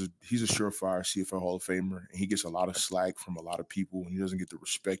he's a surefire CFL Hall of Famer, and he gets a lot of slack from a lot of people, and he doesn't get the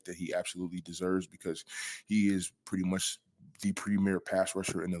respect that he absolutely deserves because he is pretty much the premier pass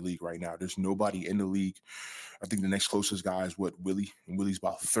rusher in the league right now. There's nobody in the league. I think the next closest guy is Willie, and Willie's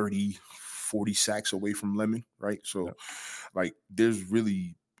about 30, 40 sacks away from Lemon, right? So, there's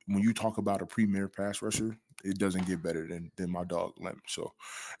really, when you talk about a premier pass rusher, it doesn't get better than my dog Lemon. So,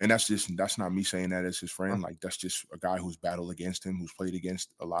 and that's not me saying that as his friend. That's just a guy who's battled against him, who's played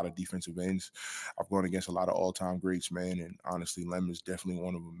against a lot of defensive ends. I've gone against a lot of all-time greats, man, and honestly, Lemon is definitely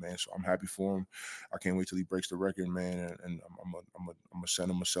one of them, man. So I'm happy for him. I can't wait till he breaks the record, man, and I'm gonna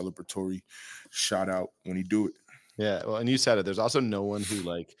send him a celebratory shout out when he do it. Yeah, well, and you said it. There's also no one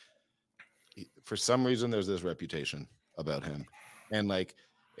who for some reason there's this reputation about him, and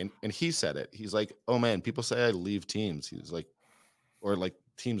And he said it. He's like, oh man, people say I leave teams. He's like, or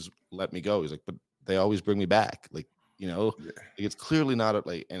teams let me go. He's like, but they always bring me back. It's clearly not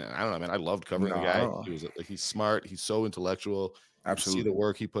and I don't know, man. I loved covering the guy. He was he's smart. He's so intellectual. Absolutely. You see the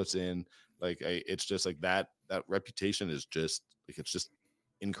work he puts in. It's just that reputation is just it's just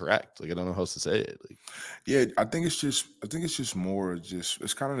incorrect. I don't know how else to say it. Yeah, I think it's just more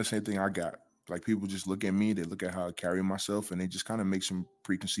it's kind of the same thing I got. People just look at me, they look at how I carry myself, and they just kind of make some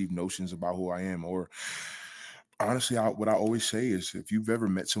preconceived notions about who I am. Or honestly, what I always say is, if you've ever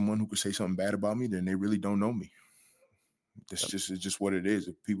met someone who could say something bad about me, then they really don't know me. It's just what it is.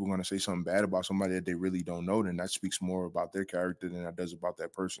 If people are going to say something bad about somebody that they really don't know, then that speaks more about their character than that does about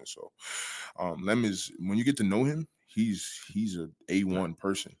that person. So, Lem is, when you get to know him, he's a A1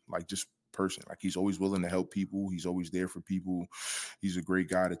 person, person. He's always willing to help people. He's always there for people. He's a great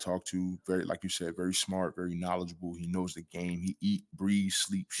guy to talk to. Very, like you said, very smart, very knowledgeable. He knows the game. He eat, breathes,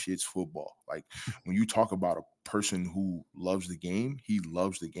 sleep, shits football. When you talk about a person who loves the game, he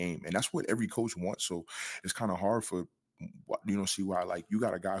loves the game. And that's what every coach wants. So it's kind of hard for, see why, you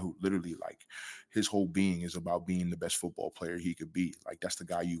got a guy who literally, his whole being is about being the best football player he could be. That's the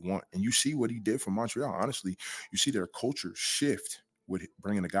guy you want. And you see what he did for Montreal. Honestly, you see their culture shift with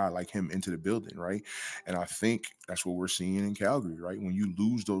bringing a guy like him into the building, right? And I think that's what we're seeing in Calgary, right? When you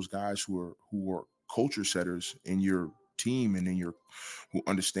lose those guys who are culture setters in your team and who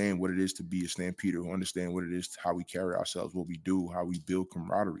understand what it is to be a Stampeder, who understand what it is, how we carry ourselves, what we do, how we build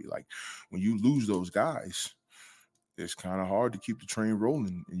camaraderie. When you lose those guys, it's kind of hard to keep the train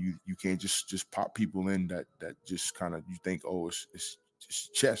rolling, and you can't just pop people in that just kind of, you think, oh, it's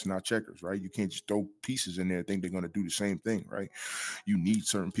chess, not checkers, right? You can't just throw pieces in there and think they're going to do the same thing, right? You need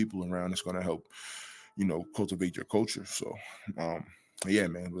certain people around that's going to help, cultivate your culture. So, yeah,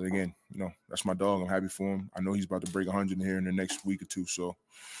 man. But again, that's my dog. I'm happy for him. I know he's about to break 100 here in the next week or two. So,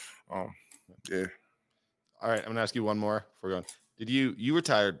 yeah. All right, I'm gonna ask you one more before we're going. Did you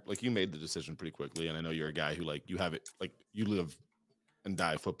retired, like, you made the decision pretty quickly, and I know you're a guy who, like, you have it, like, you live and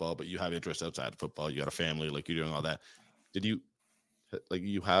die football, but you have interests outside of football. You got a family, like, you're doing all that. Did you, like,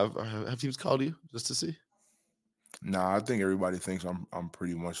 you have teams called you just to see? Nah, I think everybody thinks I'm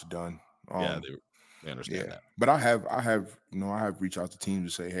pretty much done. Yeah, they understand that. But I have reached out to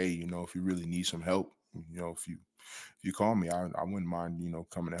teams to say, hey, if you really need some help, if you call me, I wouldn't mind,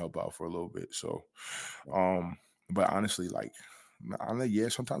 coming to help out for a little bit. So, but honestly, like,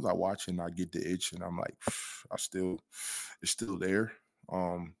 sometimes I watch and I get the itch and I'm like, it's still there.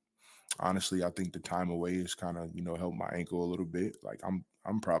 Honestly, I think the time away has kind of, helped my ankle a little bit. Like I'm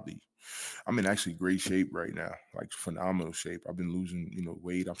in actually great shape right now, like phenomenal shape. I've been losing,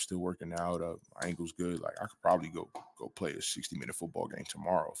 weight. I'm still working out. My ankle's good. Like I could probably go play a 60-minute football game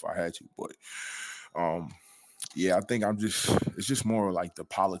tomorrow if I had to. But yeah, I think it's just more like the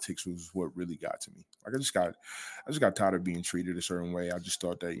politics was what really got to me. Like I just got tired of being treated a certain way. I just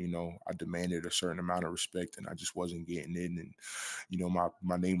thought that, I demanded a certain amount of respect and I just wasn't getting it. And,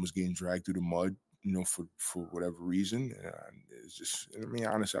 my name was getting dragged through the mud, for whatever reason. And it's just,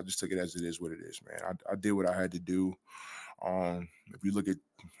 honestly, I just took it as it is what it is, man. I did what I had to do. If you look at,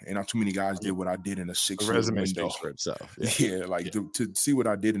 and not too many guys did what I did in a 6-year window. For itself. Yeah, like to see what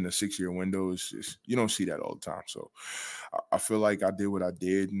I did in a 6-year window is just, you don't see that all the time. So I feel like I did what I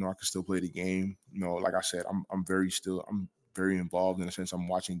did. I can still play the game. Like I said, I'm very involved in the sense I'm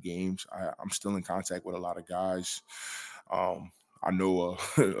watching games. I'm still in contact with a lot of guys. I know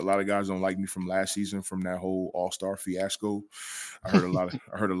a lot of guys don't like me from last season, from that whole All-Star fiasco. I heard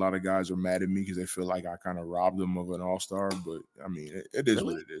a lot of guys are mad at me because they feel like I kind of robbed them of an All-Star. But it is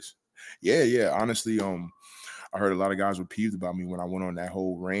what it is. Yeah. Honestly, I heard a lot of guys were peeved about me when I went on that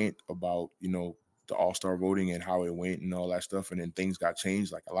whole rant about the All-Star voting and how it went and all that stuff, and then things got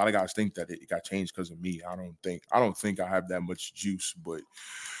changed. Like a lot of guys think that it got changed because of me. I don't think I have that much juice, but.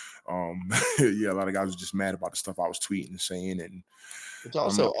 Yeah, a lot of guys were just mad about the stuff I was tweeting and saying. And it's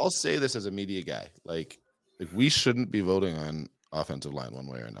also, I'll say this as a media guy, like we shouldn't be voting on offensive line one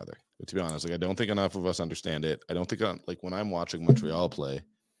way or another. But to be honest, like I don't think enough of us understand it. I don't think like when I'm watching Montreal play,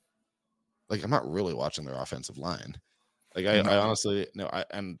 like I'm not really watching their offensive line. Like I honestly no.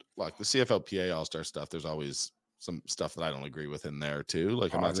 And like the CFLPA All-Star stuff, there's always some stuff that I don't agree with in there too.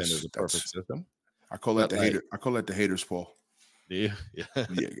 Like I'm not saying there's a perfect system. I call that the haters poll. Yeah.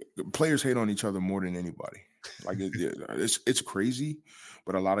 Players hate on each other more than anybody. Like it's crazy,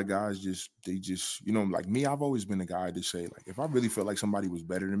 but a lot of guys they just like me. I've always been a guy to say, like, if I really felt like somebody was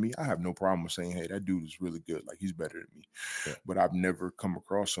better than me, I have no problem with saying, hey, that dude is really good. Like he's better than me. Yeah. But I've never come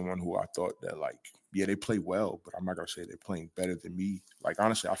across someone who I thought that, like, yeah, they play well, but I'm not gonna say they're playing better than me. Like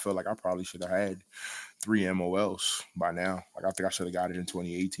honestly, I feel like I probably should have had 3 MOLs by now. Like I think I should have got it in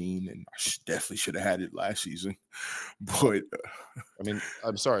 2018, and I definitely should have had it last season. But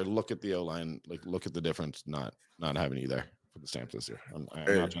I'm sorry. Look at the O-line. Like look at the difference. Not having you there for the Stamps this year. I'm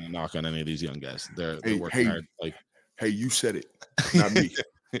not trying to knock on any of these young guys. They're working hard. Like, hey, you said it, not me.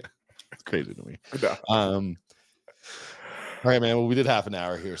 Yeah, it's crazy to me. No. All right, man. Well, we did half an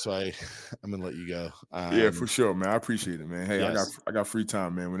hour here, so I'm gonna let you go. Yeah, for sure, man. I appreciate it, man. Hey, yes. I got free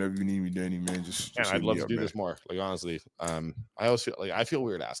time, man. Whenever you need me, Danny, man, just I'd love to do this more. Like honestly, I always feel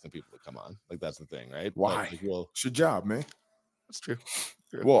weird asking people to come on. Like that's the thing, right? Why? Like, it's your job, man. That's true.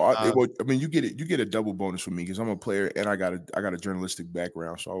 Well, you get it. You get a double bonus from me because I'm a player and I got a journalistic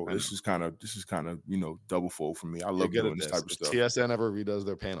background. So this is kind of double fold for me. I love doing this type of stuff. TSN ever redoes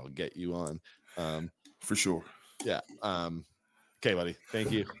their panel, get you on, for sure. Yeah. Okay, buddy.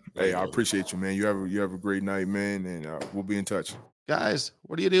 Thank you. Hey, I appreciate you, man. You have a great night, man, and we'll be in touch. Guys,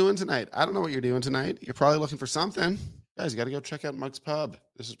 what are you doing tonight? I don't know what you're doing tonight. You're probably looking for something. Guys, you got to go check out Mug's Pub.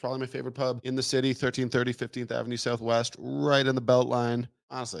 This is probably my favorite pub in the city, 1330 15th Avenue Southwest, right in the Beltline.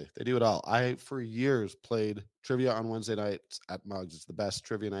 Honestly, they do it all. I, for years, played trivia on Wednesday nights at Mug's. It's the best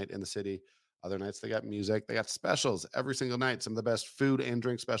trivia night in the city. Other nights, they got music. They got specials every single night. Some of the best food and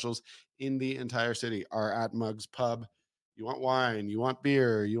drink specials in the entire city are at Mug's Pub. You want wine, you want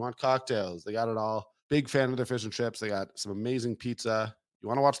beer, you want cocktails. They got it all. Big fan of their fish and chips. They got some amazing pizza. You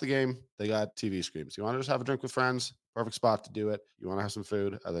want to watch the game? They got TV screens. You want to just have a drink with friends? Perfect spot to do it. You want to have some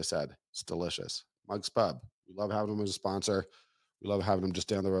food? As I said, it's delicious. Mug's Pub. We love having them as a sponsor. We love having them just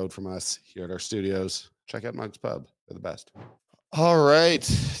down the road from us here at our studios. Check out Mug's Pub. They're the best. All right.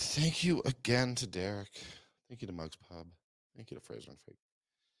 Thank you again to Derek. Thank you to Mug's Pub. Thank you to Fraser and Fig.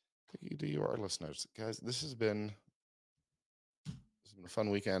 Thank you to you, our listeners. Guys, this has been a fun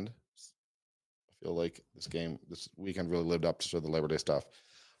weekend. I feel like this weekend really lived up to sort of the Labor Day stuff.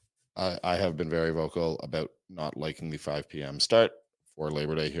 I have been very vocal about not liking the 5 p.m. start for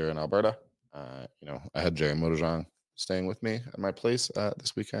Labor Day here in Alberta. I had Jerry Motorjong staying with me at my place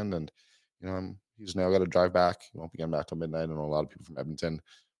this weekend, and he's now got to drive back. He won't be getting back till midnight. I know a lot of people from Edmonton,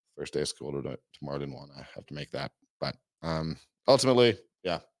 first day of school tomorrow, didn't want to have to make that. But ultimately,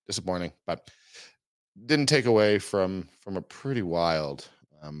 yeah, disappointing. But didn't take away from a pretty wild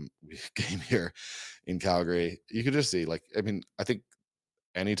game here in Calgary. You could just see, I think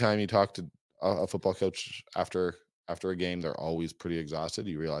anytime you talk to a football coach after a game, they're always pretty exhausted.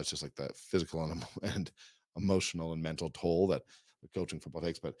 You realize just like the physical and emotional and mental toll that the coaching football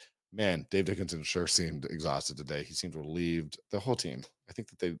takes. But man, Dave Dickinson sure seemed exhausted today. He seemed relieved. The whole team. I think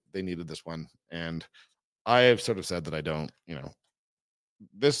that they needed this one. And I have sort of said that I don't,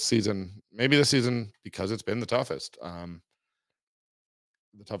 this season, because it's been the toughest that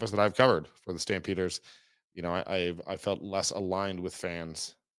I've covered for the Stampeders. I felt less aligned with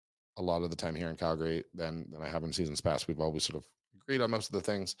fans a lot of the time here in Calgary than I have in seasons past. We've always sort of agreed on most of the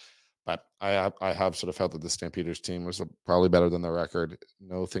things, but I have sort of felt that the Stampeders team was probably better than their record.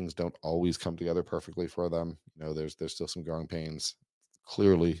 Things don't always come together perfectly for them. There's still some growing pains.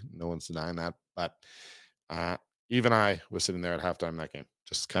 Clearly, no one's denying that. But even I was sitting there at halftime in that game,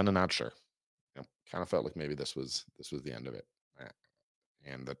 just kind of not sure. Kind of felt like maybe this was the end of it,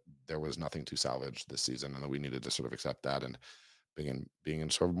 and that there was nothing to salvage this season, and that we needed to sort of accept that and being in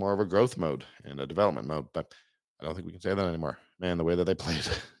sort of more of a growth mode and a development mode. But I don't think we can say that anymore. Man, the way that they played,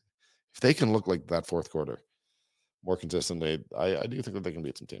 if they can look like that fourth quarter more consistently, I do think that they can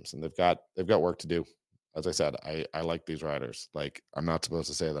beat some teams, and they've got work to do. As I said, I like these Riders. Like, I'm not supposed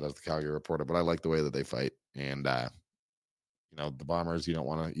to say that as the Calgary Reporter, but I like the way that they fight. And the Bombers, you don't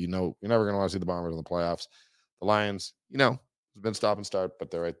want to, you're never going to want to see the Bombers in the playoffs. The Lions, it's been stop and start,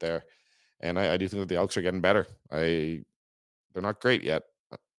 but they're right there. And I do think that the Elks are getting better. They're not great yet.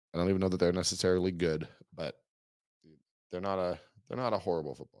 I don't even know that they're necessarily good, but they're not a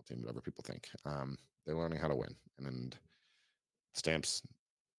horrible football team, whatever people think. They're learning how to win, and Stamps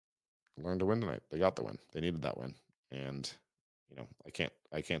learned to win tonight. They got the win. They needed that win, and I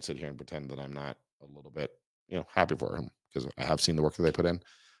can't sit here and pretend that I'm not a little bit happy for him, because I have seen the work that they put in. I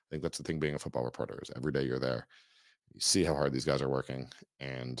think that's the thing being a football reporter, is every day you're there, you see how hard these guys are working,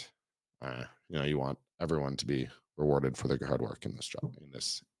 and you want everyone to be rewarded for their hard work in this job, in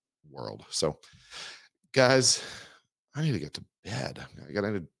this world. So, guys, I need to get to bed. I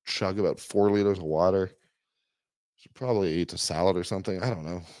need to chug about 4 liters of water. Should probably eat a salad or something. I don't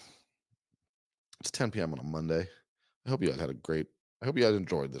know. It's 10 p.m. on a Monday. I hope you guys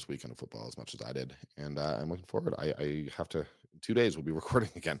enjoyed this weekend of football as much as I did. And I'm looking forward. I have to, in 2 days, we'll be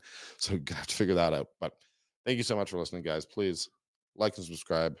recording again. So we're going to have to figure that out. But thank you so much for listening, guys. Please like and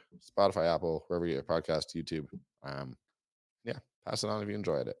subscribe. Spotify, Apple, wherever you get your podcast, YouTube. Pass it on if you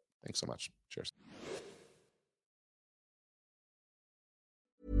enjoyed it. Thanks so much. Cheers.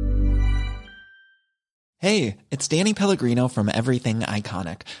 Hey, it's Danny Pellegrino from Everything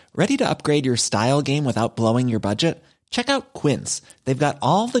Iconic. Ready to upgrade your style game without blowing your budget? Check out Quince. They've got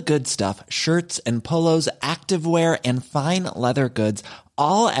all the good stuff, shirts and polos, activewear, and fine leather goods,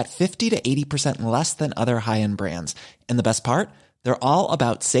 all at 50 to 80% less than other high-end brands. And the best part? They're all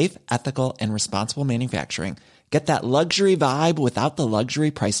about safe, ethical, and responsible manufacturing. Get that luxury vibe without the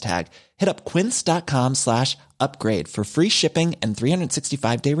luxury price tag. Hit up quince.com/upgrade for free shipping and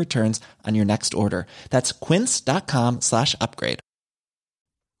 365-day returns on your next order. That's quince.com/upgrade.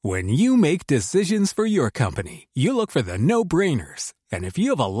 When you make decisions for your company, you look for the no-brainers. And if you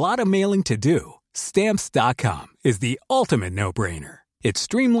have a lot of mailing to do, Stamps.com is the ultimate no-brainer. It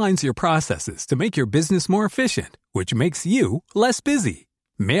streamlines your processes to make your business more efficient, which makes you less busy.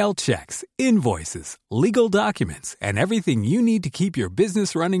 Mail checks, invoices, legal documents, and everything you need to keep your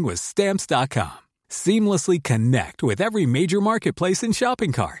business running with Stamps.com. Seamlessly connect with every major marketplace and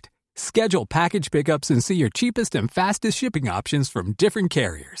shopping cart. Schedule package pickups and see your cheapest and fastest shipping options from different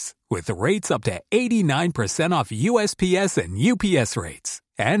carriers, with rates up to 89% off USPS and UPS rates.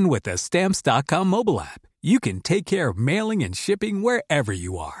 And with the Stamps.com mobile app, you can take care of mailing and shipping wherever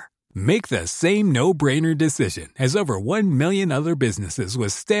you are. Make the same no-brainer decision as over 1 million other businesses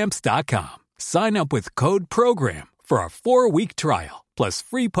with Stamps.com. Sign up with code PROGRAM for a 4-week trial, plus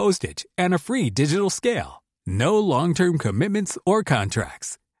free postage and a free digital scale. No long-term commitments or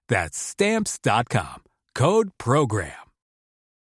contracts. That's Stamps.com. Code PROGRAM.